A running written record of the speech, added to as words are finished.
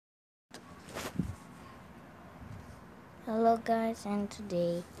Hello guys, and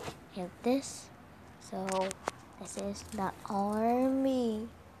today we have this. So this is the army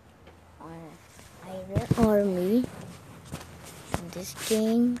or Iron Army in this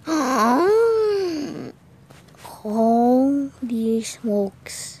game. Holy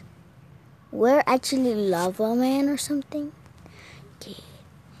smokes! We're actually lava man or something. Okay,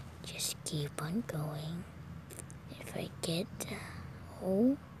 just keep on going. If I get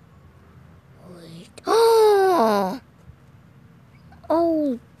oh wait.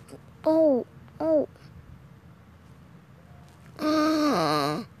 Oh, oh, oh.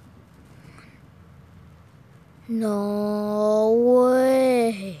 No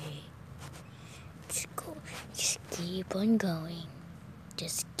way. Just keep on going.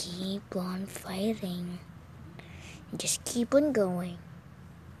 Just keep on fighting. Just keep on going.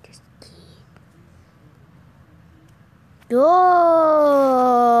 Just keep. Go!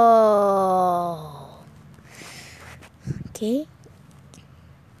 Okay.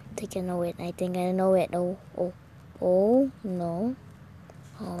 I think I know it. I think I know it. Oh, oh, oh, no.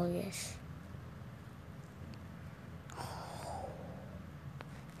 Oh, yes.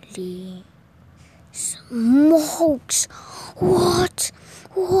 Holy smokes! What?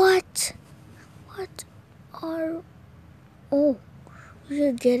 What? What are... Oh,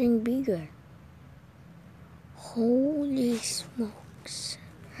 we're getting bigger. Holy smokes.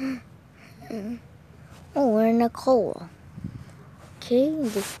 Oh, we're in a coal. Okay,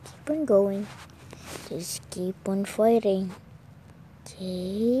 just keep on going. Just keep on fighting.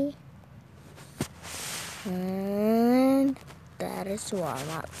 Okay. And that is what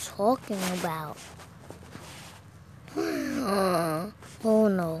I'm talking about. Oh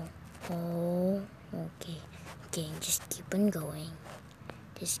no. Oh, okay. Okay, just keep on going.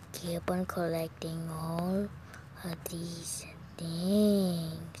 Just keep on collecting all of these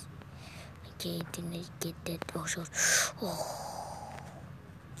things. Okay, then I get that also. Oh,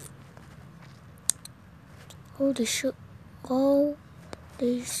 holy shit.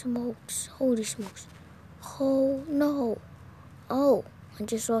 Holy smokes. Holy smokes. Oh no. Oh, I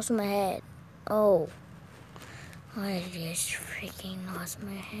just lost my head. Oh, I just freaking lost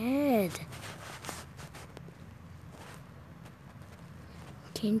my head.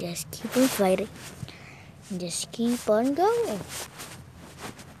 Can just keep on fighting. Just keep on going.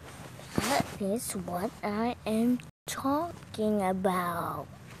 That is what I am talking about.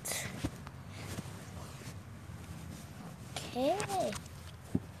 Okay.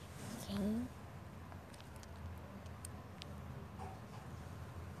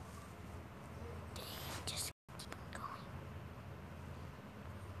 Just keep on going.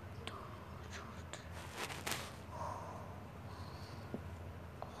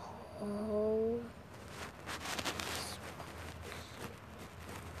 Oh.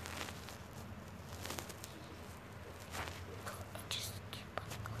 Just keep on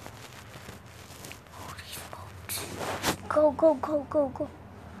going. Holy smokes. Go, go, go, go, go.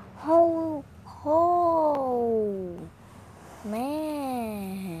 Oh,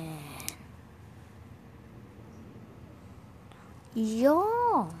 man.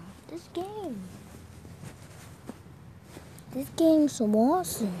 Yo, this game's so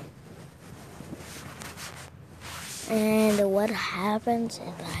awesome. And what happens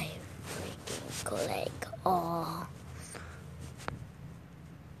if I freaking collect all?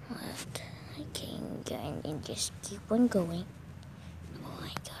 What? I can go and just keep on going. Oh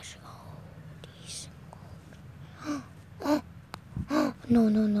my gosh, these gold. No,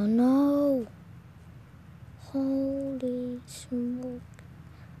 no, no, no. Holy smoke.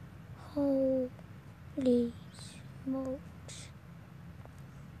 Holy smokes.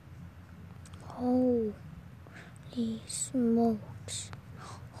 Holy smokes.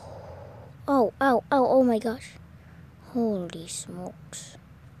 Oh, ow, ow, oh my gosh. Holy smokes.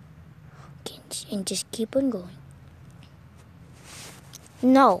 Okay, and just keep on going.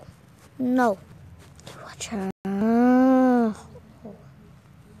 No. No. Watch her.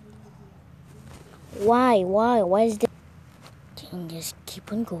 Why? Why is this? And just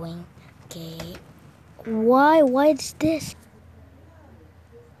keep on going. Okay. Why? Why is this?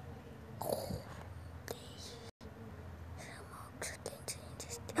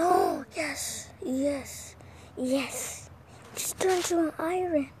 Oh, yes. Yes. Yes. Just turn to an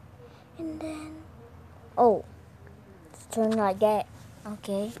iron. And then... Oh. It's turn like that.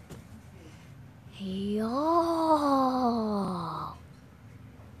 Okay. Yeah.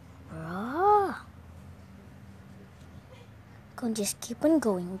 Bruh. Go, just keep on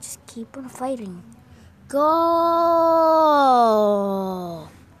going. Just keep on fighting. Go.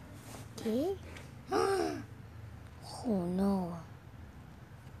 Okay. Oh no.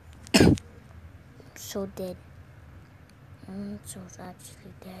 I'm so dead. So it's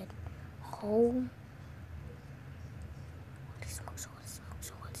actually dead. Holy smokes, holy smokes,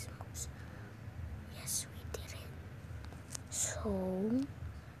 holy smokes. Yes, we did it. So,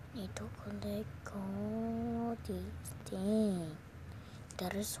 need to collect all these things.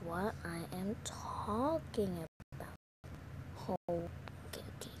 That is what I am talking about. Oh, okay.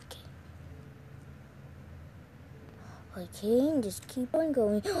 Okay, just keep on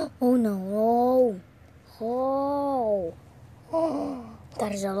going. Oh no. Oh.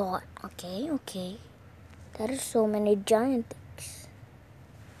 That is a lot. Okay. That is so many giant things.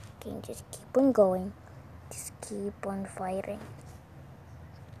 Okay, just keep on going. Just keep on fighting.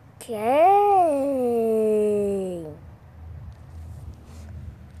 Okay.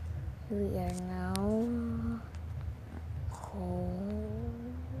 We are now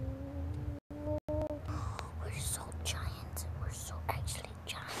home. We're so giant. We're so actually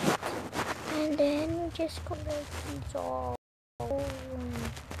giant. And then we just collect these all.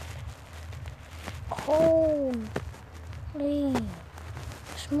 Holy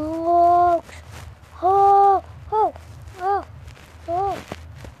smokes! Oh! Ho!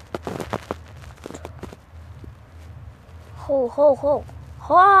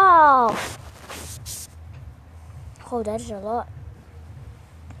 Wow! Oh, that is a lot.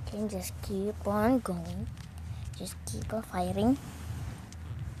 Okay, just keep on going. Just keep on fighting.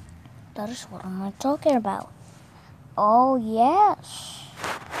 That is what I'm talking about. Oh, yes.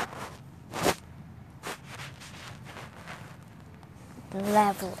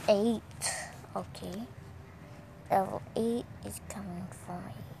 Level 8. Okay. Level 8 is coming for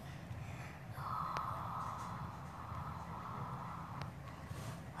me.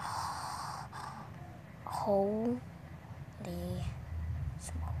 Holy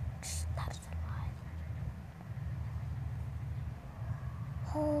smokes. That is a lot.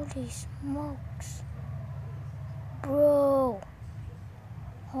 Holy smokes. Bro.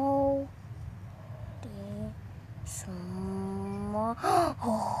 Holy smokes.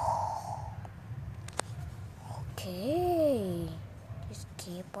 Oh. Okay. Just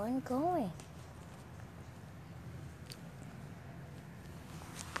keep on going.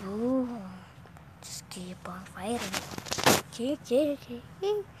 Ooh. Just keep on fighting. Okay.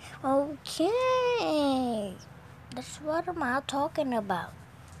 Okay. That's what am I talking about.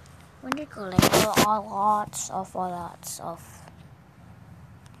 When you collect lots of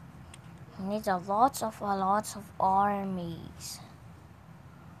you need lots of armies.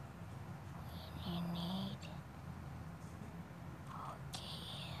 You need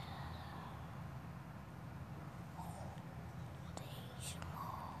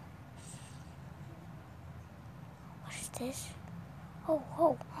what is this? Oh.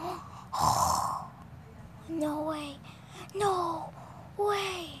 No way.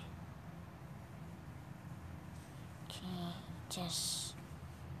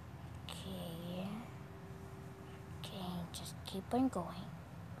 Okay, just keep on going.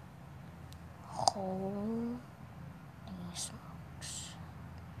 Holy smokes.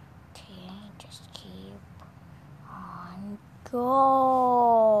 Okay, just keep on go.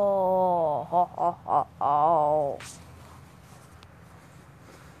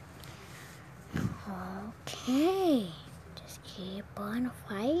 Okay, just keep on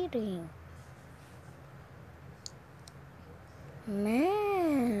fighting.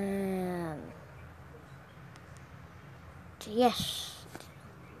 Man. Yes.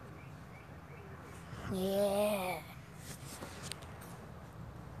 Yeah.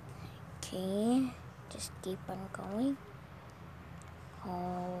 Okay, just keep on going.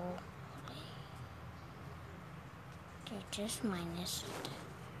 Oh. Okay, just minus it.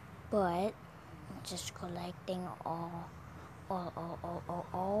 But just collecting all.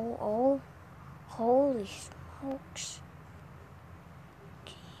 Holy smokes.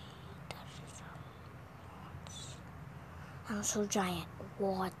 Okay, that is a lot. I'm so giant.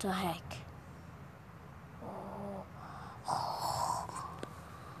 What the heck? Oh.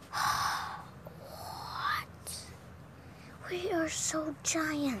 What? We are so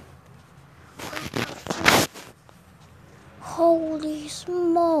giant. Holy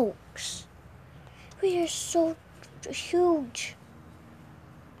smokes. We are so huge.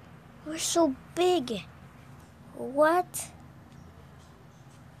 We're so big. What?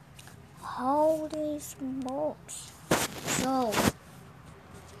 Holy smokes.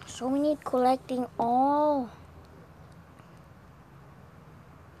 So we need collecting all.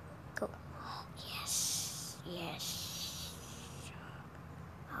 Go. Yes.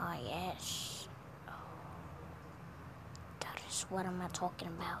 Oh, yes. That is what am I talking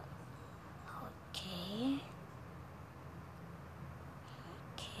about. Okay.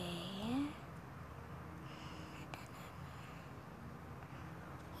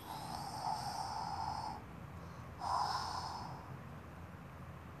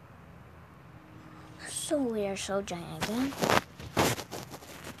 So we are so giant again.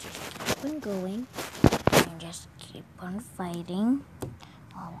 Just keep on going and just keep on fighting.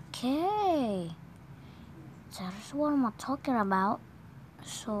 Okay, that's what I'm talking about.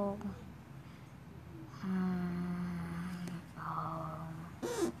 So,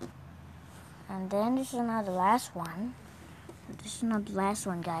 and then this is not the last one. This is not the last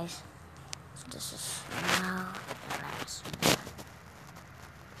one, guys. So this is now the last one.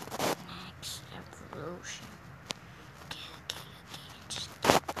 Next evolution. Okay. Just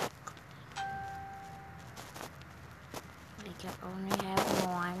we can only have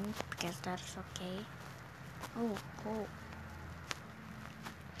one because that's okay. Oh.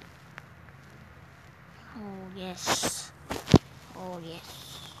 Oh yes.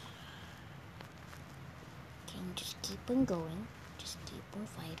 Okay, just keep on going. Just keep on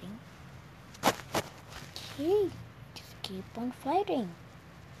fighting. Okay, just keep on fighting.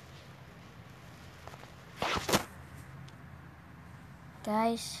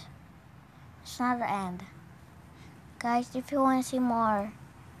 Guys, it's not the end. Guys, if you want to see more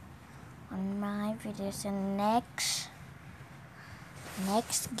on my videos and next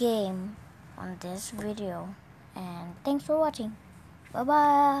game on this video, and thanks for watching. Bye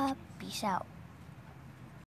bye. Peace out.